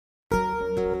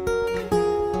এখন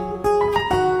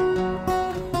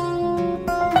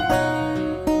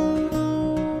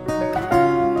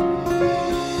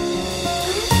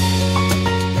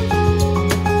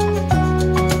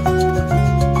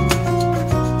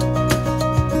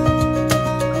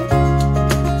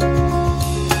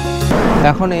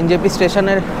এনজেপি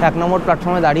স্টেশনের 1 নম্বর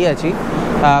প্ল্যাটফর্মে দাঁড়িয়ে আছি।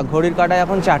 ঘড়ির কাঁটায়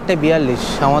এখন 4:42।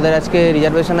 আমাদের আজকে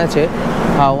রিজার্ভেশন আছে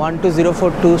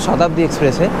 12042 শতাব্দী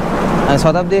এক্সপ্রেসে।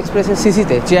 শতাব্দী এক্সপ্রেসের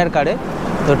সিসিতে চেয়ার কারে।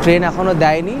 তো ট্রেন এখনও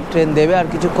দেয়নি, ট্রেন দেবে আর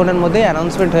কিছুক্ষণের মধ্যে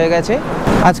অ্যানাউন্সমেন্ট হয়ে গেছে।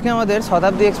 আজকে আমাদের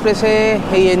শতাব্দী এক্সপ্রেসে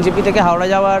এই এনজেপি থেকে হাওড়া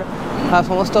যাওয়ার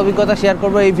সমস্ত অভিজ্ঞতা শেয়ার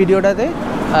করবো এই ভিডিওটাতে,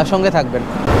 সঙ্গে থাকবেন।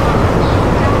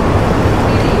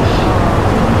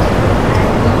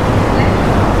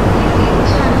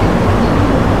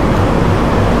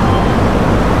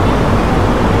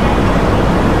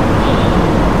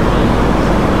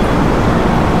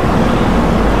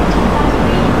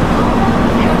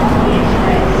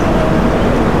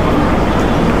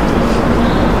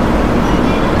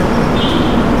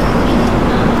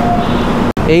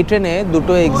 এই ট্রেনে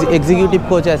দুটো এক্সিকিউটিভ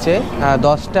কোচ আছে,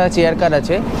 10টা চেয়ার কার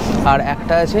আছে আর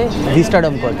একটা আছে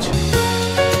ভিস্টাডম কোচ।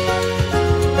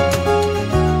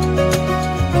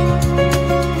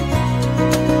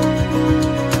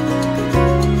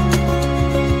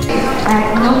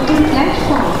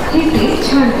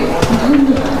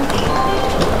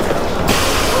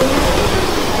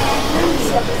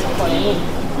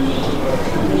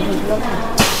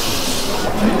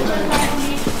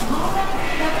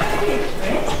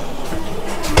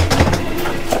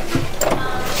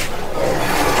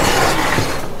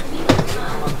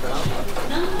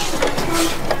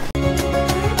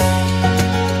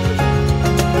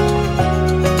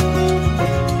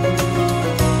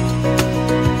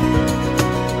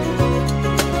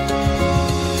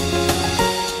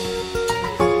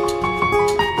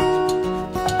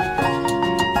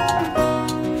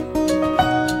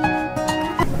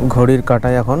 ঘড়ির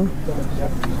কাঁটায় এখন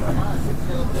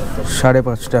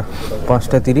 5:30,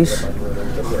 5:30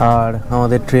 আর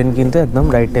আমাদের ট্রেন কিন্তু একদম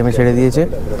রাইট টাইমে ছেড়ে দিয়েছে।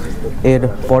 এর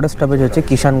পরের স্টপেজ হচ্ছে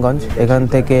কিষানগঞ্জ। এখান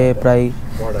থেকে প্রায়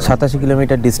 87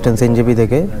 কিলোমিটার ডিস্টেন্স এনজেপি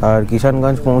থেকে। আর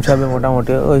কিষানগঞ্জ পৌঁছাবে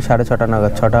মোটামুটি ওই 6:30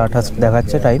 নাগাদ, 6:28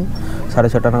 দেখাচ্ছে টাইম,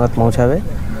 6:30 নাগাদ পৌঁছাবে।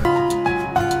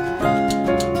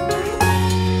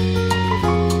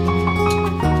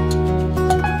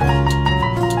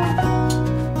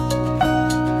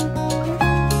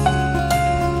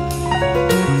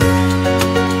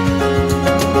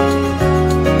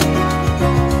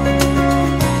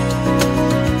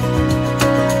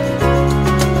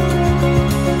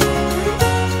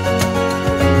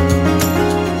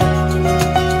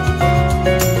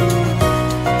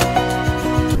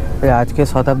 আজকে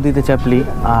শতাব্দীতে চাপলি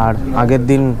আর আগের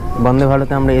দিন বন্দে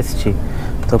ভারতে আমরা এসেছি,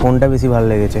 তো কোনটা বেশি ভালো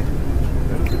লেগেছে?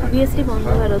 অবভিয়াসলি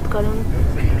বন্দে ভারত, কারণ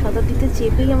শতাব্দীতে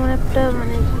চেপেই আমার একটা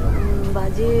মানে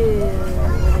বাজে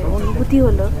অনুভূতি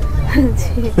হলো।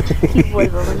 কি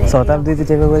বলবো, মানে শতাব্দীতে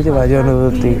চেপে বলছে বাজে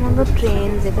অনুভূতি।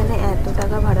 ট্রেন যেখানে এত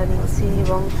টাকা ভাড়া নিচ্ছে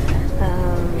এবং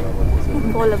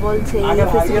বলছে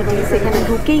সেখানে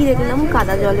ঢুকেই দেখলাম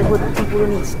কাদা জলে ভর্তি পুরো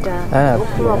নিচটা,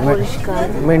 পুরো অপরিষ্কার,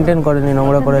 মেনটেন করেনি,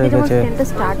 নোংরা করে রেখেছে। ট্রেনটা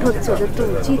স্টার্ট হচ্ছে, ওদের তো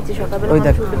উচিত যে সকালবেলা ওই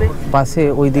দেখ পাশে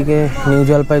ওইদিকে নিউ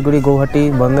জলপাইগুড়ি গৌহাটি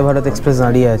বন্দে ভারত এক্সপ্রেস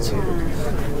দাঁড়িয়ে আছে।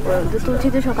 ওদের তো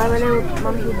উচিত যে সকালবেলায়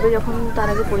মানুষ উঠবে যখন তার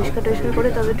আগে পরিষ্কার টরিষ্কার করে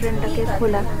তবে ট্রেনটাকে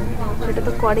খোলা, সেটা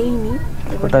তো করেইনি।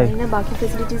 ওটাই না, বাকি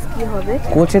ফ্যাসিলিটিস কি হবে?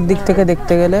 কোচের দিক থেকে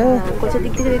দেখতে গেলে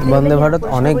বন্দে ভারত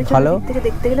অনেক ভালো।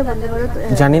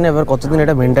 জানি না এবার কতদিন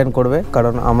এটা মেনটেন করবে,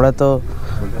 কারণ আমরা তো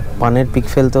পানের পিক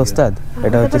ফেলতে ওস্তাদ।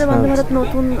 এটা হচ্ছে বন্দে ভারত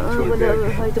নতুন বলে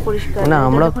হয়তো পরিষ্কার না,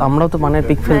 আমরাও তো পানের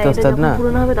পিক ফেলতে ওস্তাদ না।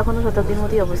 পুরনো হবে তখন শতাব্দীর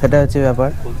মতোই অবস্থা। সেটা হচ্ছে ব্যাপার,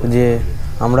 যে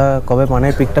আমরা কবে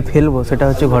পানের পিকটা ফেলবো সেটা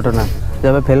হচ্ছে ঘটনা।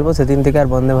 যবে ফেলবো সেদিন থেকে আর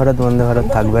বন্দে ভারত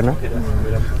থাকবে না।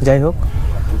 যাই হোক,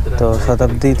 তো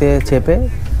শতাব্দীতে চেপে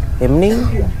এমনি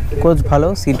কোচ ভালো,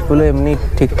 সিটগুলো এমনি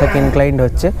ঠিকঠাক ইনক্লাইন্ড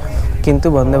হচ্ছে, কিন্তু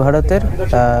বন্দে ভারতের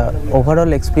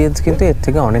ওভারঅল এক্সপিরিয়েন্স কিন্তু এর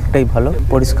থেকে অনেকটাই ভালো।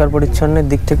 পরিষ্কার পরিচ্ছন্নের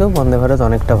দিক থেকেও বন্দে ভারত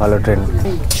অনেকটা ভালো ট্রেন।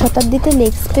 শতাব্দীতে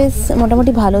লেগ স্পেস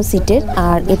মোটামুটি ভালো সিটের,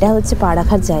 আর এটা হচ্ছে পা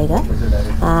রাখার জায়গা।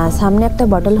 সামনে একটা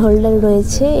বটল হোল্ডার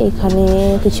রয়েছে, এখানে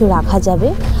কিছু রাখা যাবে।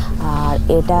 আর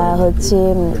এটা হচ্ছে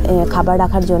খাবার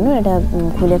রাখার জন্য, এটা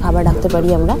খুলে খাবার রাখতে পারি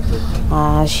আমরা।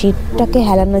 সিটটাকে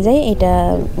হেলানো যায়, এটা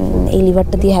এই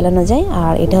লিভারটা দিয়ে হেলানো যায়।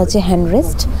 আর এটা হচ্ছে হ্যান্ড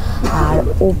রেস্ট। আর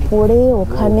ওপরে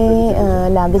ওখানে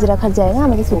লাগেজ রাখার জায়গা,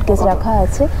 আমাদের সুটকেস রাখা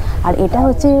আছে। আর এটা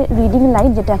হচ্ছে রিডিং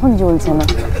লাইট, যেটা এখন জ্বলছে না।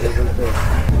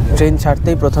 ট্রেন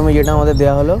ছাড়তেই প্রথমে যেটা আমাদের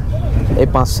দেওয়া হলো এই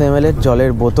 500 ml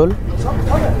জলের বোতল।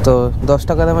 তো 10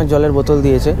 টাকা দামের জলের বোতল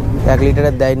দিয়েছে, 1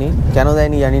 লিটারের দেয়নি। কেন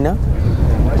দেয়নি জানি না।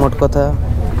 মোট কথা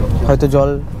হয়তো জল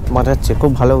বাঁচাচ্ছে,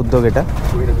 খুব ভালো উদ্যোগ এটা।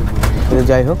 কিন্তু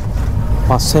যাই হোক,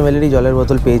 500 ml জলের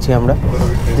বোতল পেয়েছি আমরা।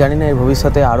 জানি না এর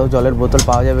ভবিষ্যতে আরও জলের বোতল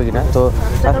পাওয়া যাবে কিনা। তো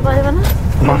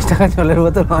 5 টাকা জলের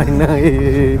বোতল হয় না।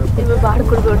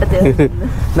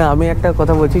 না, আমি একটা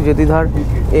কথা বলছি, যদি ধর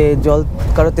জল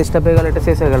কারো তেষ্টা পেয়ে গেল, এটা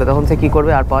শেষ হয়ে গেল, তখন সে কী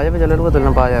করবে? আর পাওয়া যাবে জলের বোতল?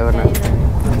 না, পাওয়া যাবে না।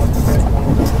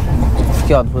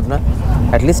 কি অদ্ভুত না?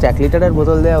 অ্যাটলিস্ট 1 লিটারের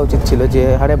বোতল দেওয়া উচিত ছিল, যে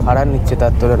হারে ভাড়া নিচ্ছে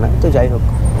তার তুলনায়। তো যাই হোক,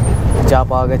 যা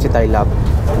পাওয়া গেছে তাই লাভ।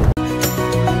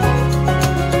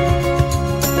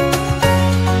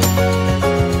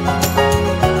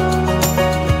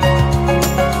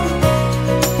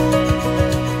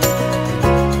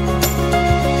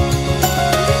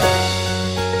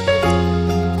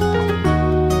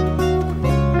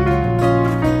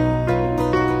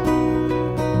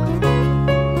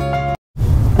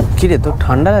 কিরে, তোর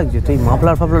ঠান্ডা লাগছে? তুই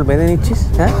মাফলার ফাফলার বেঁধে নিচ্ছিস?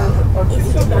 হ্যাঁ,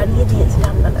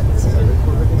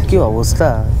 কি অবস্থা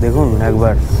দেখুন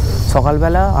একবার।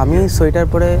 সকালবেলা আমি সোয়েটার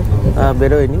পরে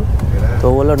বেরোয়নি, তো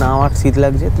বললো না আমার শীত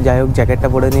লাগছে, তো যাই হোক জ্যাকেটটা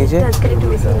পরে নিয়েছে।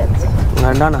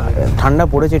 না না, ঠান্ডা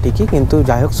পড়েছে ঠিকই, কিন্তু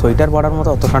যাই হোক সোয়েটার পরার মতো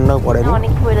অত ঠান্ডাও পড়েনি।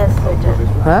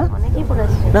 হ্যাঁ,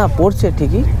 না পড়ছে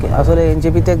ঠিকই, আসলে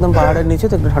এনজেপিতে একদম পাহাড়ের নিচে,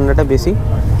 তো একটু ঠান্ডাটা বেশি।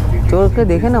 তোকে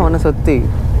দেখে না মানে সত্যি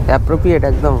অ্যাপ্রোপ্রিয়েট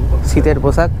একদম শীতের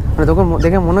পোশাক। মানে তোকে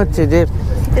দেখে মনে হচ্ছে যে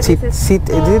শীত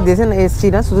দেশে এসছি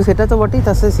না, শুধু সেটা তো বটেই,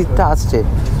 তার সাথে শীতটা আসছে,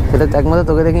 সেটা একমাত্র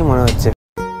তোকে দেখেই মনে হচ্ছে।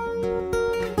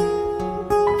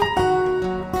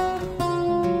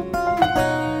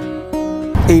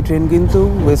 এই ট্রেন কিন্তু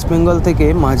ওয়েস্ট বেঙ্গল থেকে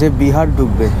মাঝে বিহার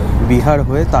ঢুকবে, বিহার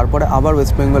হয়ে তারপরে আবার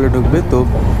ওয়েস্ট বেঙ্গলে ঢুকবে। তো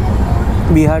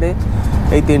বিহারে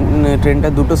এই ট্রেনটা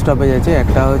দুটো স্টপেজ আছে,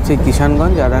 একটা হচ্ছে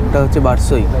কিষানগঞ্জ আর একটা হচ্ছে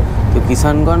বারসই। তো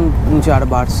কিষানগঞ্জ আর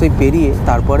বারসই পেরিয়ে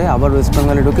তারপরে আবার ওয়েস্ট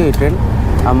বেঙ্গলে ঢুকে এই ট্রেন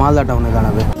মালদা টাউনে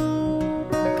দাঁড়াবে।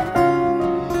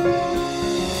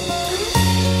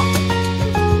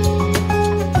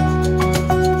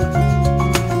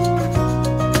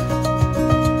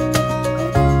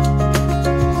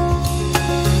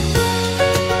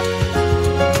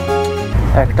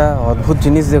 একটা অদ্ভুত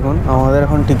জিনিস দেখুন, আমাদের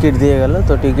এখন টিকিট দিয়ে গেল।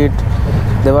 তো টিকিট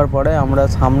দেওয়ার পরে আমরা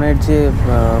সামনের যে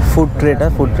ফুড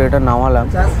ট্রেটা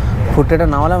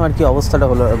নামালাম আর কি অবস্থাটা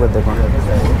হলো এবার দেখুন।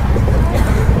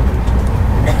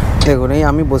 দেখুন, এই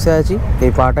আমি বসে আছি,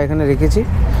 এই পাটা এখানে রেখেছি,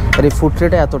 আর এই ফুড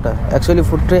ট্রেটা এতটা, অ্যাকচুয়ালি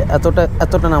ফুড ট্রে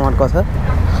এতটা নামার কথা,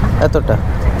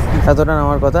 এতটা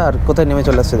নামার কথা, আর কোথায় নেমে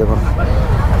চলে আসছে দেখুন।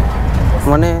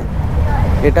 মানে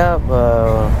এটা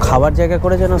খাবার জায়গা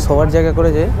করেছে না শোবার জায়গা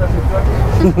করেছে,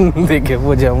 দেখে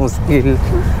বোঝা মুশকিল।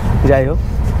 যাই হোক,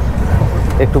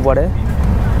 একটু পরে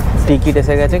টিকিট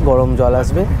এসে গেছে, গরম জল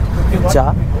আসবে, চা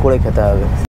করে খেতে হবে।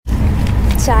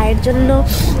 চায়ের জন্য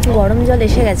গরম জল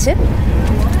এসে গেছে,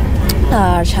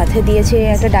 আর সাথে দিয়েছে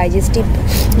একটা ডাইজেস্টিভ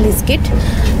বিস্কিট,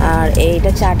 আর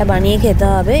এইটা চাটা বানিয়ে খেতে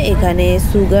হবে। এখানে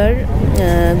সুগার,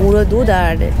 গুঁড়ো দুধ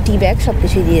আর টি ব্যাগ সব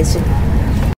কিছুই দিয়েছে।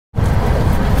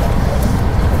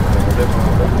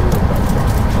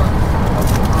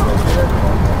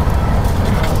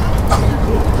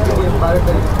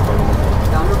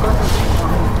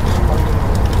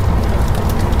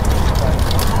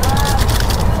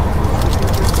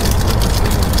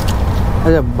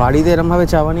 আচ্ছা, বাড়িতে এরমভাবে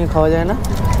চা বানিয়ে খাওয়া যায় না?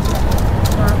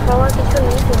 খাওয়ার কিছু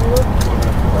নেই,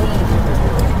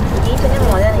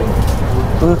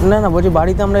 না না, বলছি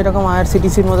বাড়িতে আমরা এরকম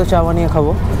IRCTCর মতো চা বানিয়ে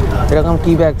খাবো, এরকম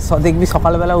টি ব্যাগ। দেখবি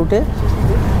সকালবেলা উঠে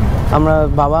আমরা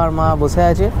বাবা আর মা বসে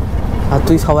আছে, আর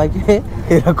তুই সবাইকে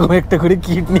এরকম একটা করে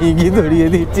কিট নিয়ে গিয়ে ধরিয়ে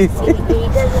দিচ্ছিস।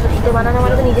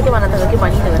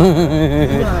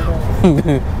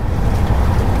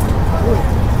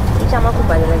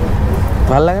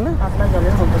 ভালো লাগে না?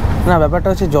 না, ব্যাপারটা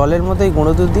হচ্ছে জলের মধ্যে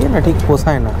গুঁড়ো দুধ দিয়ে না ঠিক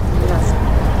পোষায় না,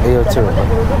 এই হচ্ছে ব্যাপার।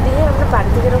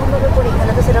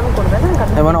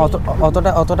 মানে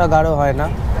অতটা গাঢ় হয় না।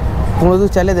 গুঁড়ো দুধ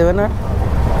চাইলে দেবে না?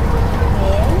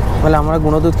 বলে আমরা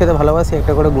গুঁড়ো দুধ খেতে ভালোবাসি,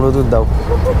 একটা করে গুঁড়ো দুধ দাও,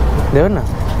 দেবেন না?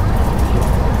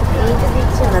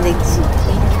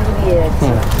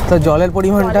 তো জলের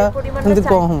পরিমাণটা কিন্তু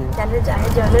কম।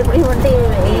 জলের পরিমাণটা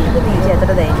এইটুকু দিয়েছে,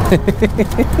 এতটা দেয়।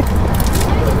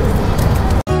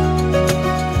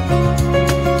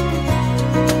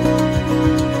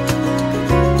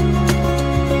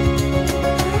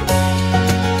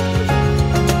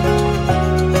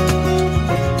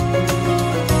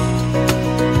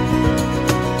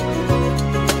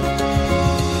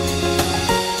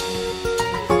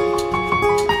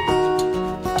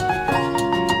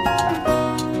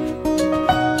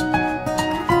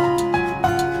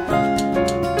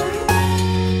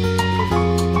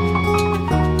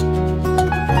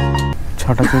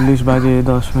 ছটা 40 বাজে,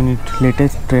 10 মিনিট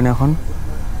লেটেস্ট ট্রেন এখন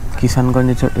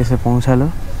কিষানগঞ্জে এসে পৌঁছালো,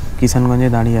 কিষানগঞ্জে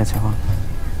দাঁড়িয়ে আছে এখন।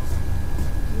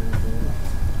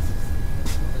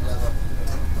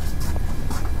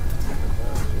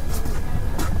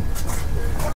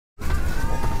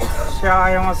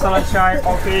 চায়, মশলা চায়,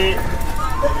 কফি।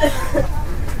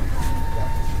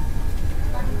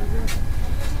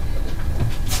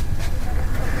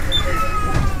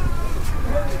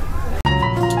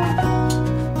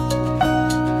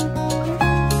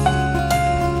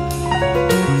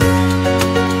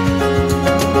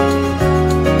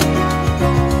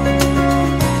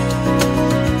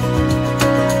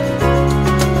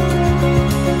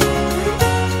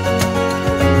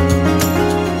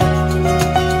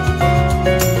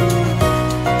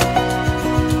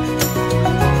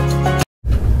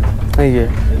 এই যে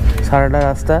সারাটা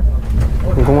রাস্তা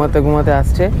ঘুমাতে ঘুমাতে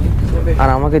আসছে আর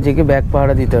আমাকে জেগে ব্যাগ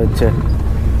পাহারা দিতে হচ্ছে।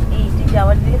 এই তুই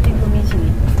যাওয়ার দিকে তুই ঘুমিয়েছিলি?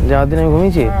 যাওয়ার দিন আমি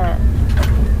ঘুমিয়েছি? হ্যাঁ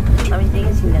আমি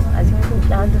জেগেছিলাম, আজকে আমি খুব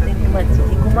জান তো তুই ঘুমাচ্ছি,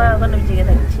 তুই ঘুমা এখন আমি জেগে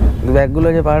থাকছি। ব্যাগগুলো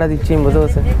যে পাহারা দিচ্ছি আমি বসে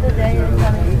বসে,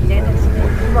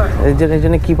 এর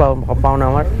জন্য কি পাও না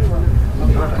আমার?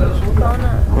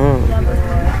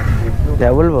 যা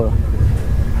বলবো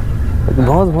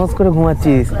ভোঁস ভোঁস করে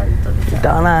ঘুমাচ্ছিস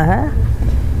টানা। হ্যাঁ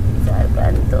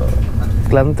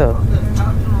ক্লান্ত।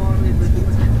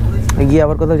 গিয়ে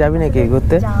আবার কোথাও যাবি নাকি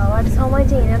ঘুরতে? যাওয়ার সময়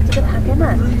যে এনার্জিটা থাকে না,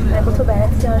 মানে কোথাও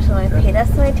বেড়াতে যাওয়ার সময়, ফেরার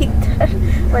সময় ঠিক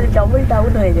মানে ডবল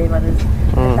ডাউন হয়ে যায় মানুষ।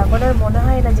 তখন আর মনে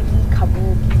হয় না যে কি খাবো,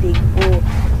 কি দেখবো,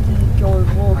 কি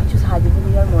করবো, কিছু সাজবো,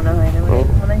 আর মনে হয় না। মানে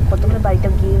মনে হয় কত করে বাড়িটা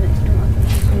গিয়ে একটু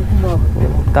ঘুমাবো।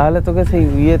 তাহলে তোকে সেই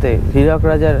ইয়েতে হীরক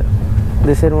রাজার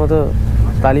দেশের মতো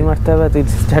তালি মারতে হবে, তুই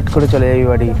স্টার্ট করে চলে যাবি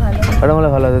বাড়ি। ওটা বলে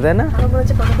ভালো হতো, তাই না? আমার মনে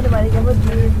হচ্ছে কতক্ষণে বাড়ি যাবো,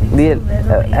 দিয়ে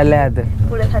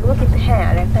করে থাকবো। কিন্তু হ্যাঁ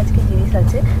আর একটা আজকে জিনিস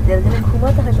আছে যেটার জন্য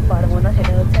ঘুমাতে হয়তো পারবো না,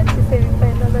 সেটা হচ্ছে আজকে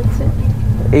সেমিফাইনাল আছে।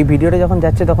 এই ভিডিওটা যখন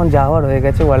যাচ্ছে তখন যাওয়ার হয়ে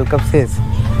গেছে, ওয়ার্ল্ড কাপ শেষ,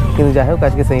 কিন্তু যাই হোক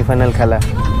আজকে সেমিফাইনাল খেলা।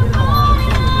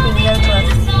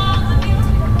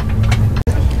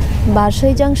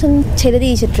 বারসই জাংশন ছেড়ে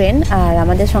দিয়েছে ট্রেন, আর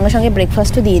আমাদের সঙ্গে সঙ্গে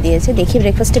ব্রেকফাস্টও দিয়ে দিয়েছে। দেখি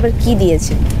ব্রেকফাস্ট এবার কী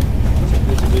দিয়েছে।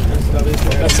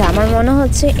 আচ্ছা আমার মনে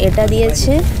হচ্ছে এটা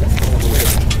দিয়েছে,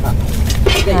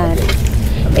 হ্যাঁ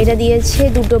এটা দিয়েছে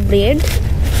দুটো ব্রেড।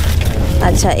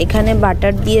 আচ্ছা এখানে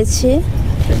বাটার দিয়েছে,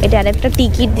 এটা আরেকটা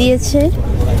টিকিট দিয়েছে,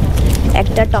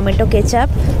 একটা টমেটো কেচাপ,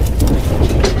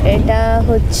 এটা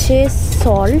হচ্ছে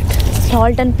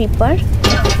সল্ট অ্যান্ড পেপার,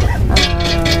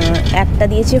 একটা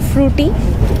দিয়েছে ফ্রুটি,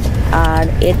 আর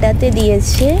এটাতে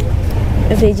দিয়েছে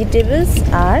ভেজিটেবলস,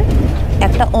 আর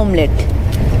একটা অমলেট,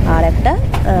 আর একটা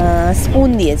স্পুন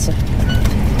দিয়েছে।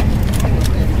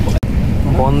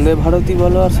 বন্দে ভারতী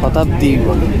বলো আর শতাব্দী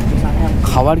বলো,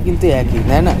 খাবার কিন্তু একই,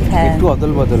 তাই না? একটু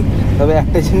অদল বদল, তবে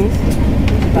একটা জিনিস,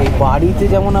 এই বাড়িতে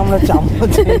যেমন আমরা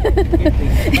চামচ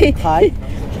খাই,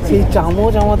 সেই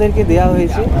চামচ আমাদেরকে দেওয়া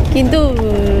হয়েছে, কিন্তু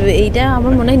এইটা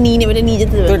আমার মনে হয় নিয়ে নেবে, নিয়ে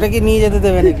যেতে দেবে। তো এটাকে নিয়ে যেতে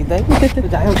দেবে নাকি? তাই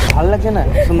যাই হোক, ভালো লাগছে না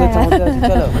সুন্দর চামচ আছে।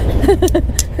 চলো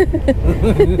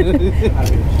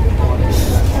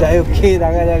যাই হোক, খেয়ে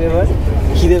দেখা যাক এবার,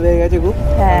 খিদে পেয়ে গেছে খুব,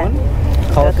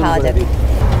 খাওয়া যাবে।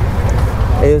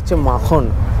 এই হচ্ছে মাখন,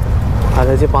 আর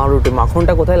হচ্ছে পাউরুটি।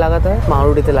 মাখনটা কোথায় লাগাতে হয়?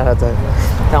 পাউরুটিতে লাগাতে হয়।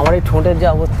 আমার এই ঠোঁটের যে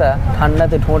অবস্থা,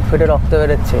 ঠান্ডাতে ঠোঁট ফেটে রক্ত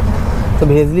বেরোচ্ছে, তো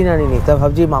ভেজলিন আনিনি, তা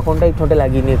ভাবছি মাখনটাই ঠোঁটে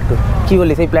লাগিয়ে নি একটু। কি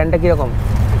বলিস, এই প্ল্যানটা কীরকম?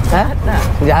 হ্যাঁ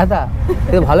যা তা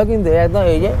কিন্তু ভালো, কিন্তু একদম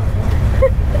এই যে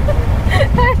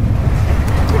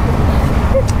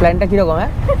প্ল্যানটা কীরকম?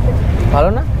 হ্যাঁ ভালো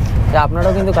না?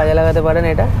 আপনারাও কিন্তু কাজে লাগাতে পারেন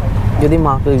এটা, যদি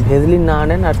ভেজলিন না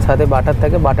আনেন আর সাথে বাটার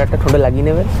থাকে, বাটারটা ঠোঁটে লাগিয়ে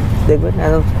নেবেন, দেখবেন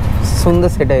একদম সুন্দর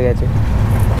সেট হয়ে গেছে।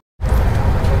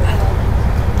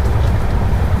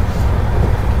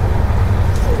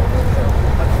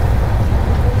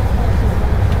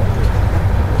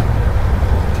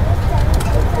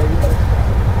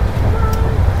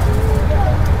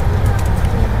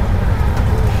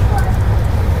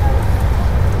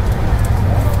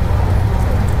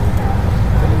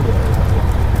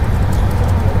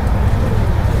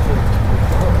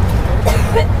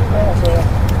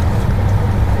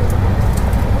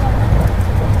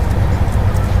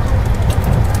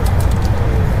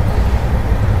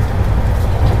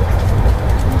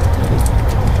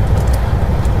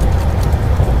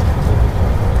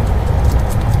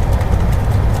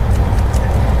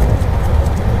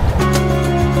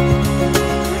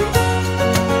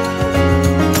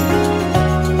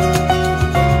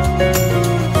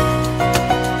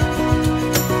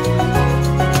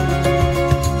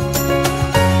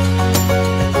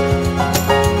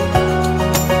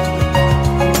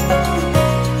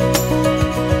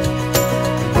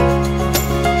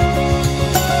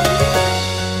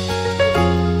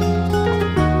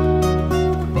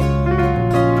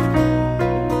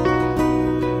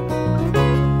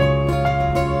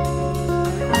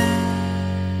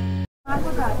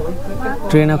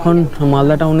 ট্রেন এখন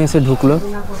মালদা টাউনে এসে ঢুকলো।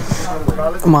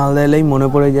 মালদা এলেই মনে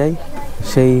পড়ে যায়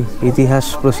সেই ইতিহাস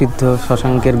প্রসিদ্ধ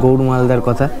শশাঙ্কের গৌড় মালদার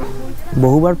কথা।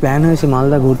 বহুবার প্ল্যান হয়েছে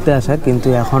মালদা ঘুরতে আসার, কিন্তু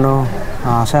এখনও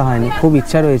আসা হয়নি। খুব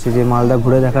ইচ্ছা রয়েছে যে মালদা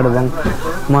ঘুরে দেখার এবং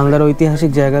মালদার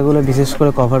ঐতিহাসিক জায়গাগুলো বিশেষ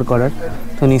করে কভার করার।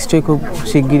 তো নিশ্চয়ই খুব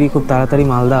শিগগিরই খুব তাড়াতাড়ি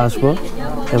মালদা আসবো,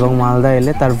 এবং মালদা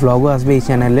এলে তার ব্লগও আসবে এই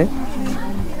চ্যানেলে।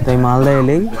 তাই মালদা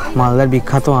এলেই মালদার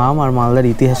বিখ্যাত আম আর মালদার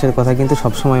ইতিহাসের কথা কিন্তু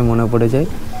সবসময় মনে পড়ে যায়।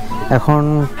 এখন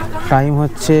টাইম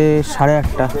হচ্ছে 8:30,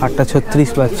 8:36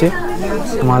 বাজছে।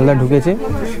 মালদা ঢুকেছে,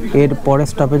 এর পরের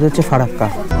স্টপেজ হচ্ছে ফারাক্কা।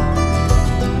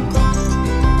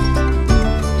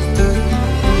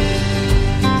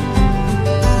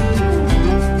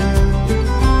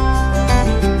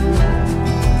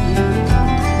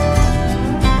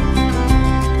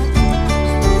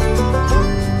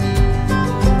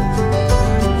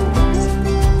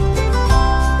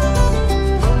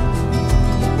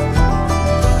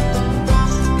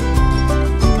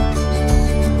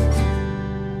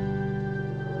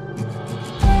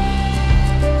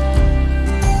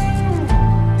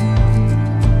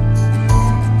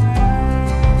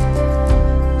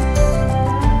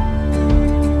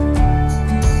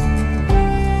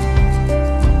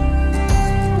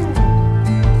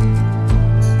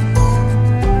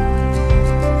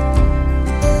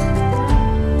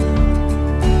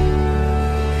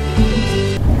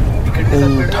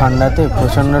 ঠান্ডাতে,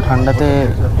 প্রচণ্ড ঠান্ডাতে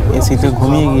এসিতে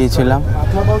ঘুমিয়ে গিয়েছিলাম।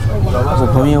 তো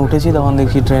ঘুমিয়ে উঠেছি, তখন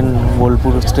দেখি ট্রেন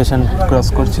বোলপুর স্টেশন ক্রস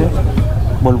করছে।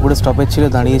 বোলপুরে স্টপেজ ছিল,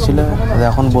 দাঁড়িয়েছিল,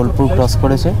 এখন বোলপুর ক্রস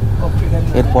করেছে।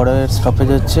 এরপরের স্টপেজ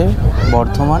হচ্ছে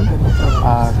বর্ধমান,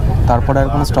 আর তারপরে আর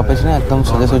কোনো স্টপেজ নেই, একদম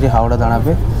সোজাসুজি হাওড়া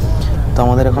দাঁড়াবে। তো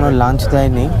আমাদের এখনও লাঞ্চ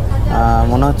দেয়নি,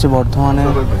 মনে হচ্ছে বর্ধমানে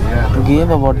গিয়ে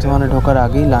বা বর্ধমানে ঢোকার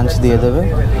আগেই লাঞ্চ দিয়ে দেবে।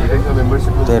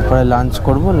 তো এরপরে লাঞ্চ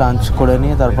করব, লাঞ্চ করে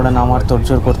নিয়ে তারপরে নামার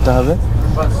তোড়জোড় করতে হবে।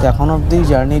 তো এখন অবধি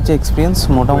জার্নির যে এক্সপিরিয়েন্স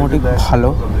মোটামুটি ভালো,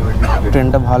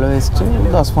 ট্রেনটা ভালো এসছে।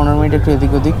 10-15 মিনিট একটু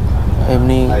এদিক ওদিক,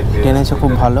 এমনি টেনেছে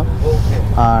খুব ভালো।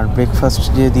 আর ব্রেকফাস্ট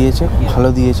যে দিয়েছে ভালো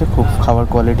দিয়েছে, খুব খাবার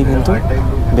কোয়ালিটি কিন্তু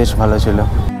বেশ ভালো ছিল।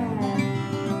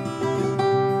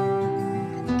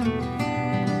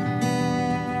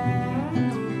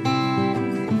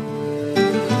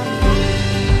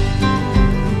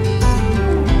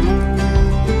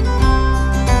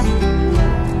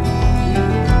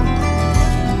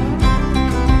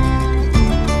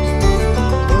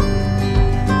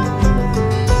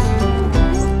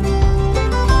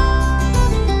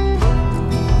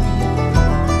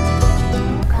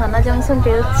 জংশন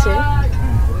বেরোচ্ছে,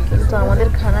 কিন্তু আমাদের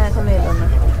খানা এখনো এলো না।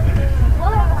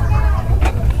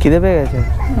 খিদে পেয়ে গেছে,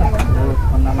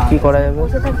 কি করা যাবে?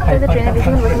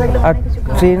 আর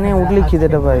ট্রেনে উঠলেই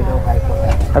খিদেটা পাই,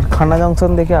 আর খানা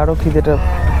জংশন দেখে আরও খিদেটা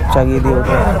চাগিয়ে দিয়ে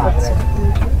ওঠে।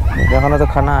 এখনো তো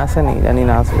খানা আসেনি, জানি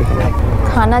না আসবে কিনা।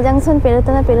 খানা জংশন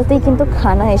পেরোতে না পেরোতেই কিন্তু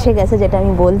খানা এসে গেছে, যেটা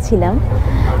আমি বলছিলাম।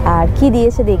 আর কি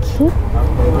দিয়েছে দেখি।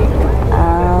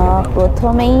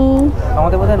 প্রথমেই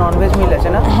আমাদের বোধহয় ননভেজ মিল আছে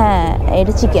না? হ্যাঁ,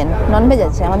 এটা চিকেন, ননভেজ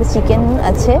আছে, আমাদের চিকেন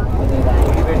আছে।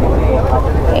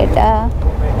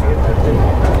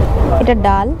 এটা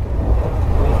ডাল,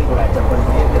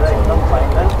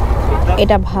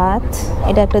 এটা ভাত,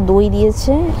 এটা একটা দই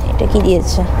দিয়েছে। এটা কি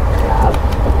দিয়েছে?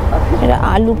 এটা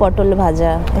আলু পটল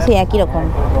ভাজা, সেই একই রকম।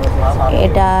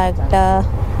 এটা একটা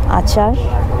আচার,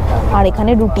 আর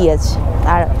এখানে রুটি আছে,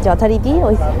 আর যথারীতি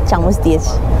ওই চামচ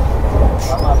দিয়েছে।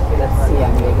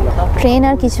 ট্রেন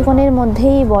আর কিছুক্ষণের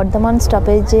মধ্যেই বর্ধমান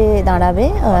স্টপেজে দাঁড়াবে।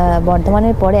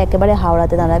 বর্ধমানের পরে একেবারে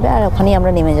হাওড়াতে দাঁড়াবে, আর ওখানেই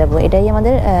আমরা নেমে যাব। এটাই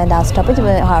আমাদের লাস্ট স্টপেজ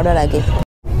হাওড়ার আগে।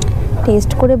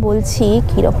 টেস্ট করে বলছি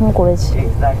কীরকম করেছে।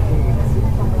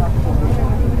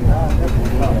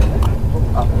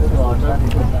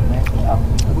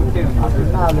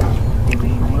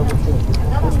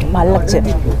 ভালো লাগছে,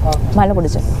 ভালো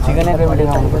করেছে,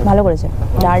 ভালো করেছে।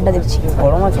 ডালটা দেখছি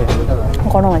গরম আছে,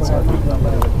 গরম আছে।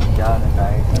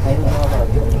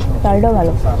 ডালটাও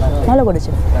ভালো, ভালো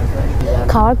করেছে।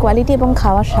 খাওয়ার কোয়ালিটি এবং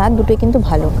খাওয়ার স্বাদ দুটোই কিন্তু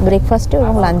ভালো, ব্রেকফাস্টেও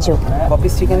এবং লাঞ্চেও।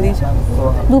 পিস চিকেন দিয়েছে,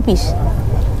 2 পিস।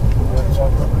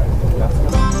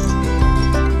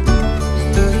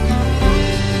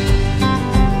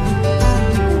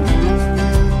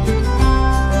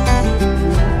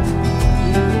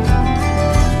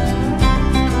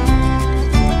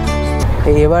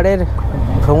 এবারের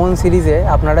ভ্রমণ সিরিজে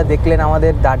আপনারা দেখলেন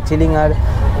আমাদের দার্জিলিং আর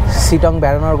শিটং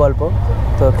বেড়ানোর গল্প।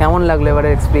 তো কেমন লাগলো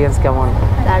এবারের এক্সপিরিয়েন্স? কেমন?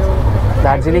 দারুণ।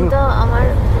 দার্জিলিং তো আমার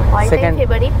অল টাইম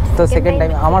ফেভারিট। তো সেকেন্ড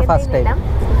টাইম, আমার ফার্স্ট টাইম।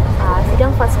 আর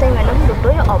শিটং ফার্স্ট টাইম এলাম।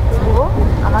 দুটোই অপূর্ব।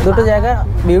 দুটো জায়গা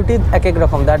বিউটি এক এক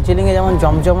রকম। দার্জিলিংয়ে যেমন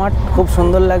জমজমাট, খুব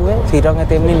সুন্দর লাগবে, শিটংয়ে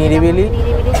তেমনি নিরিবিলি,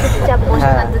 চুপচাপ বসে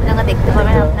শান্ত জায়গা দেখতে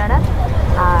পাবেন আপনারা।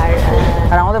 আর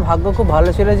আর আমাদের ভাগ্য খুব ভালো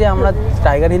ছিল যে আমরা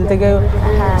টাইগার হিল থেকে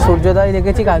সূর্যোদয়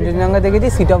দেখেছি, কাঞ্চনজঙ্ঘা দেখেছি,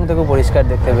 সিটং থেকেও পরিষ্কার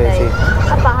দেখতে পেয়েছি।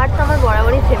 আর পাহাড় তো আমার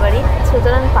বরাবরই ফেভারিট,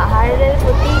 সুতরাং পাহাড়ের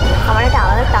প্রতি আমার একটা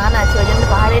আলাদা টান আছে, ওই জন্য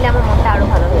পাহাড়ে এলে আমার মনটা আরও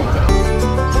ভালো হয়েছে।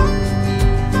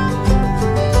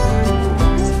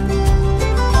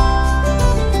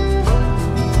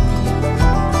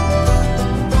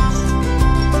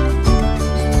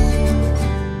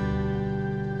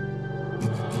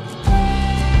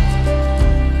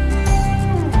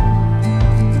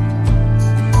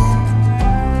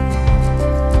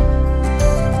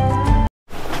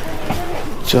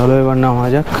 চলো এবার নামা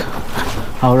যাক।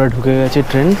 হাওড়া ঢুকে গেছে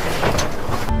ট্রেন।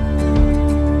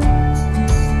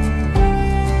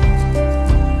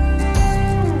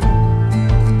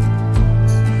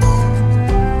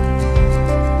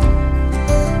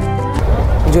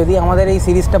 যদি আমাদের এই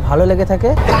সিরিজটা ভালো লেগে থাকে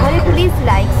তাহলে প্লিজ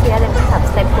লাইক, শেয়ার এবং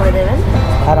সাবস্ক্রাইব করে দেবেন,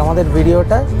 আর আমাদের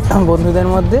ভিডিওটা বন্ধুদের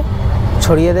মধ্যে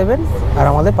ছড়িয়ে দেবেন আর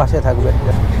আমাদের পাশে থাকবেন।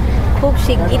 খুব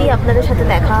শিগগিরই আপনাদের সাথে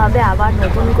দেখা হবে আবার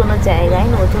নতুন কোনো জায়গায়,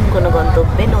 নতুন কোনো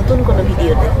গন্তব্যে, নতুন কোনো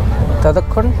ভিডিওতে।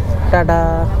 ততক্ষণ টাটা।